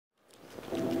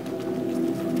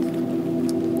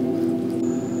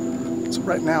So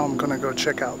right now I'm gonna go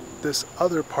check out this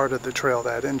other part of the trail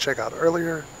that I didn't check out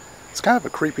earlier. It's kind of a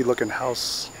creepy looking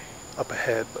house up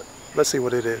ahead, but let's see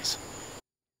what it is.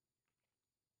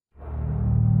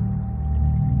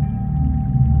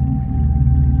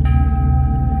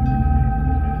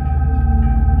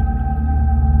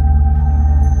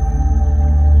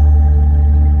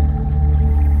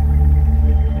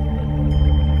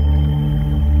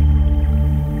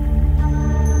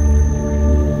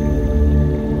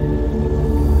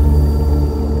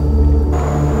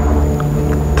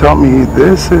 Tell me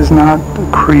this is not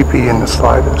creepy in the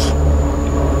slightest.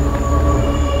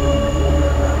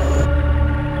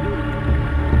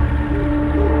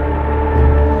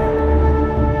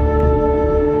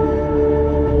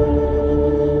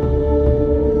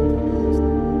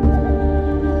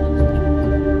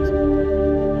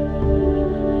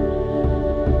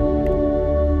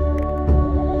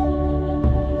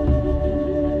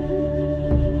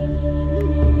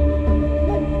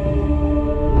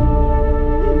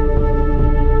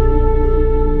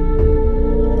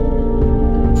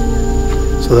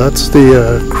 So that's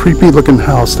the creepy looking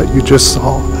house that you just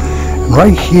saw. And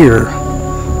right here,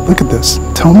 look at this.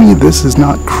 Tell me this is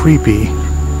not creepy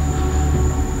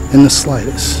in the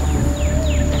slightest.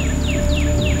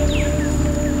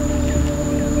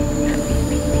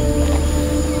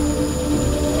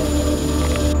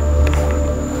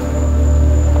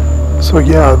 So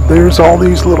yeah, there's all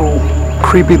these little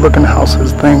creepy looking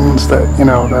houses, things that, you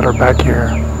know, that are back here.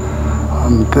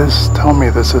 Tell me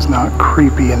this is not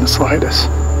creepy in the slightest.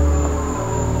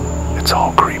 It's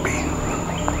all creepy.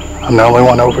 I'm the only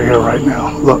one over here right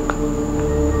now. Look.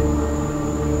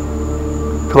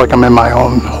 I feel like I'm in my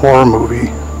own horror movie.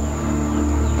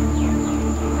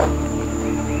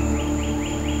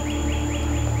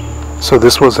 So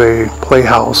this was a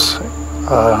playhouse.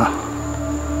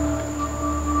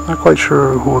 Not quite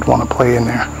sure who would want to play in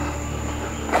there.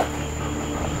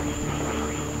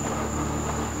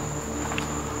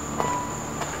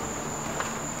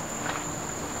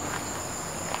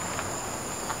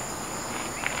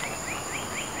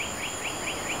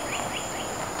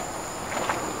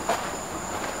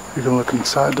 You can look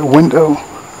inside the window.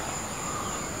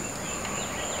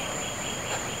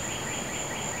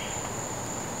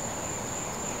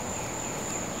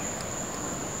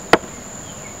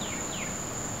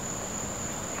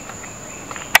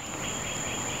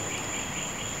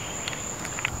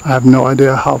 I have no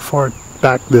idea how far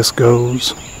back this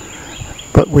goes,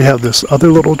 but we have this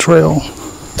other little trail.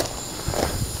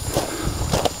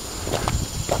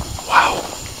 Wow.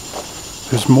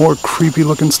 There's more creepy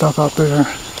looking stuff out there.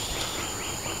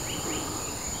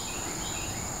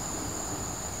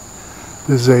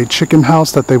 This is a chicken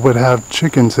house that they would have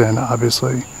chickens in,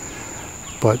 obviously.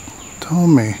 But tell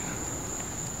me.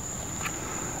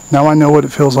 Now I know what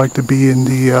it feels like to be in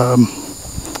the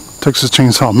Texas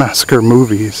Chainsaw Massacre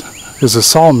movies. There's a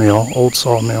sawmill, old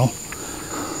sawmill.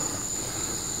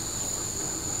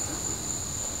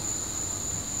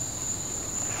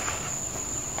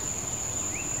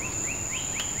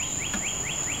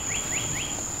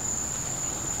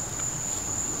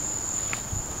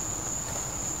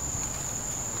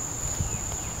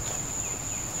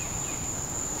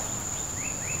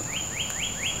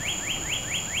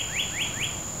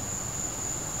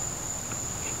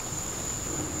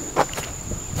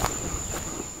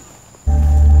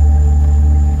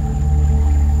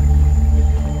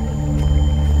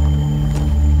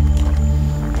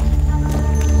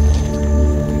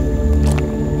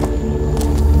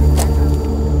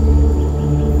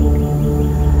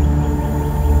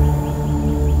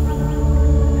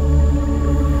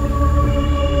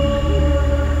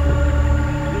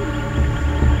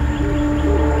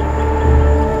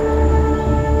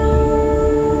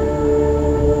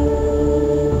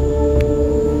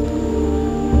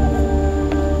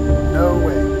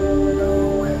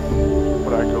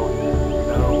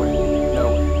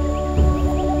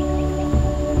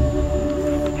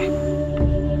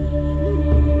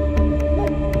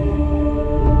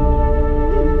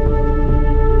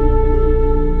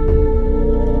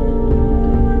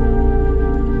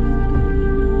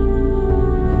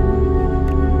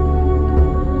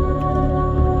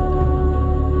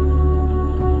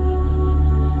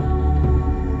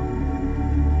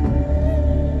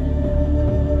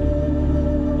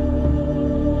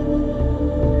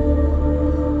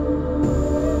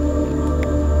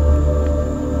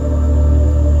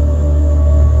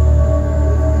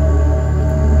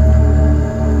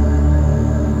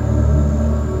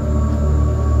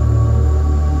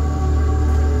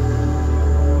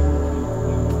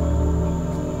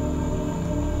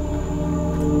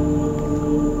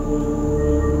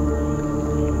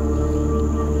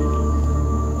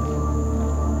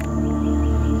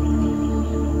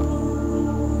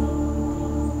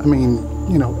 I mean,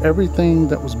 you know, everything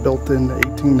that was built in the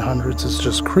 1800s is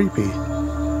just creepy.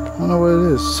 I don't know what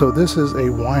it is. So this is a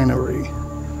winery.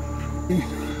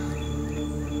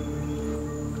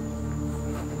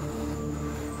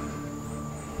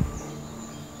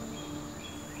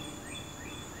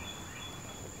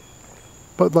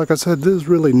 But like I said, this is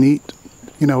really neat.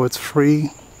 You know, it's free.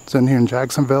 It's in here in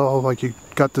Jacksonville. Like, you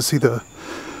got to see the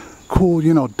cool,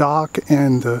 you know, dock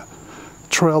and the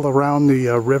trail around the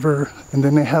river. And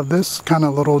then they have this kind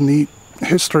of little neat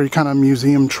history kind of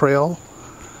museum trail.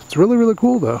 It's really, really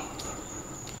cool though.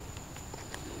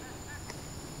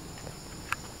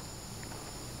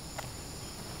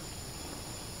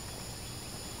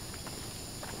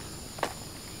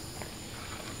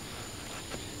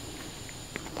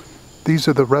 These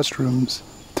are the restrooms.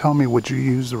 Tell me, would you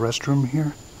use the restroom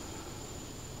here?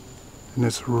 In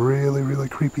this really, really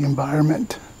creepy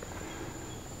environment.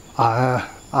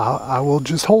 I will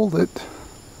just hold it.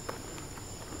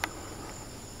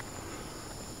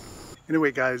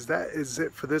 Anyway guys, that is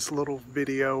it for this little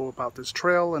video about this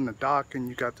trail and the dock, and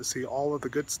you got to see all of the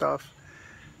good stuff.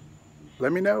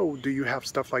 Let me know, do you have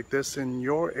stuff like this in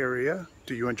your area?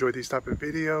 Do you enjoy these type of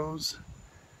videos?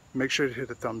 Make sure to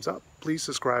hit a thumbs up. Please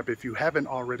subscribe if you haven't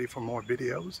already for more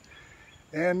videos.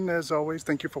 And as always,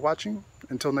 thank you for watching.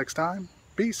 Until next time,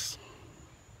 peace.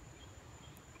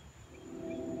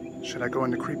 Should I go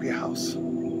in the creepy house?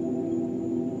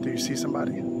 Do you see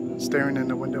somebody staring in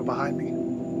the window behind me?